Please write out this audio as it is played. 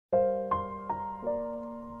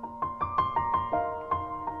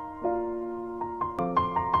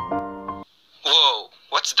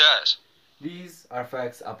What's that? These are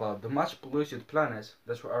facts about the much polluted planet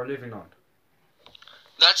that we are living on.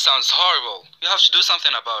 That sounds horrible. You have to do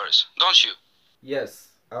something about it, don't you? Yes,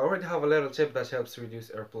 I already have a little tip that helps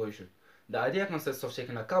reduce air pollution. The idea consists of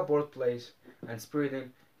taking a cardboard plate and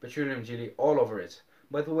spreading petroleum jelly all over it.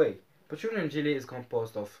 By the way, petroleum jelly is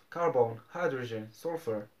composed of carbon, hydrogen,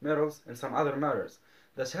 sulfur, metals, and some other matters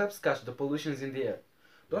that helps catch the pollutions in the air.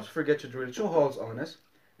 Don't forget to drill 2 holes on it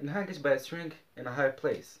and hang it by a string in a high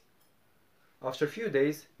place. After a few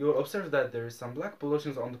days, you will observe that there is some black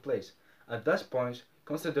pollutions on the plate. At that point,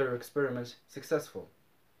 consider your experiment successful.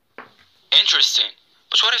 Interesting.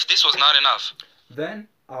 But what if this was not enough? Then,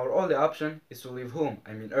 our only option is to leave home,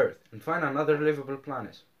 Earth, and find another livable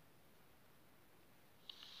planet.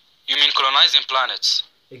 You mean colonizing planets?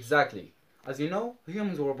 Exactly. As you know,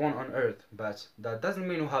 humans were born on Earth, but that doesn't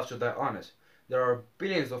mean we have to die on it. There are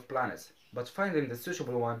billions of planets, but finding the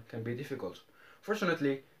suitable one can be difficult.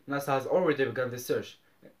 Fortunately, NASA has already begun this search,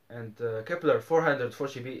 and Kepler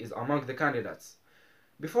 440b is among the candidates.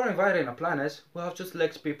 Before inviting a planet, we have to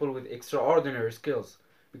select people with extraordinary skills,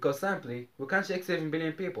 because simply, we can't take 7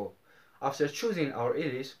 billion people. After choosing our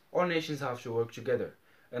elite, all nations have to work together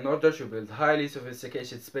in order to build highly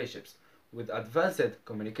sophisticated spaceships with advanced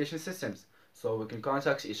communication systems, so we can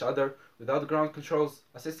contact each other without ground control's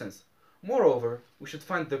assistance. Moreover, we should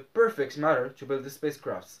find the perfect matter to build the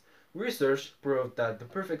spacecrafts. Research proved that the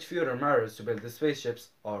perfect future materials to build the spaceships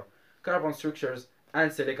are carbon structures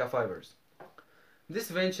and silica fibers.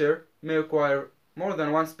 This venture may require more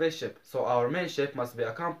than one spaceship, so our main ship must be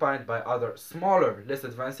accompanied by other smaller, less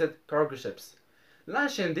advanced cargo ships.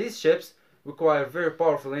 Launching these ships require very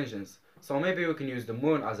powerful engines, so maybe we can use the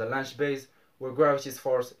moon as a launch base where gravity's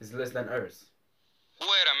force is less than Earth's. Wait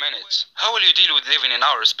a minute. How will you deal with living in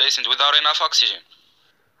outer space and without enough oxygen?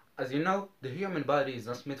 As you know, the human body is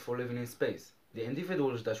not meant for living in space. The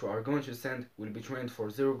individuals that we are going to send will be trained for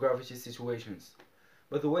zero gravity situations.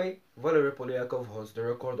 By the way, Valery Polyakov holds the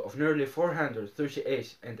record of nearly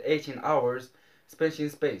 438 and 18 hours spent in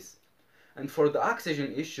space. And for the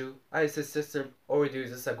oxygen issue, ISS system already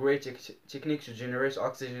uses a great technique to generate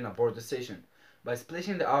oxygen aboard the station by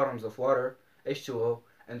splitting the atoms of water, H2O,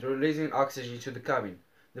 and releasing oxygen to the cabin.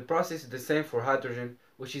 The process is the same for hydrogen,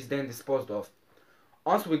 which is then disposed of.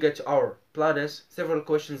 Once we get to our planet, several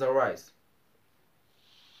questions arise.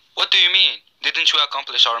 What do you mean? Didn't we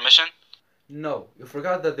accomplish our mission? No, you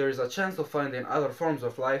forgot that there is a chance of finding other forms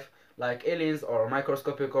of life, like aliens or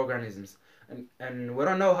microscopic organisms, and we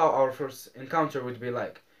don't know how our first encounter would be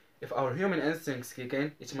like. If our human instincts kick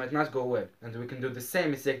in, it might not go well, and we can do the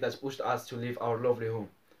same mistake that pushed us to leave our lovely home.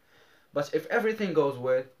 But if everything goes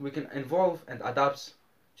well, we can evolve and adapt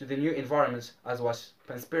to the new environment as what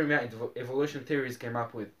panspermia and evolution theories came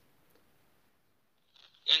up with.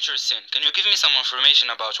 Interesting. Can you give me some information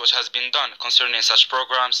about what has been done concerning such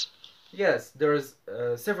programs? Yes, there's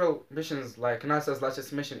several missions like NASA's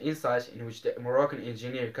latest mission InSight, in which the Moroccan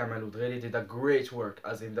engineer Kamal Oudgheli did a great work,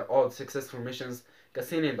 as in the old successful missions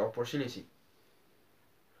Cassini and Opportunity.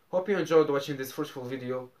 Hope you enjoyed watching this fruitful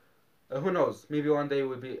video. Who knows, maybe one day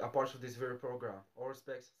we'll be a part of this very program. All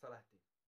respect, Salah.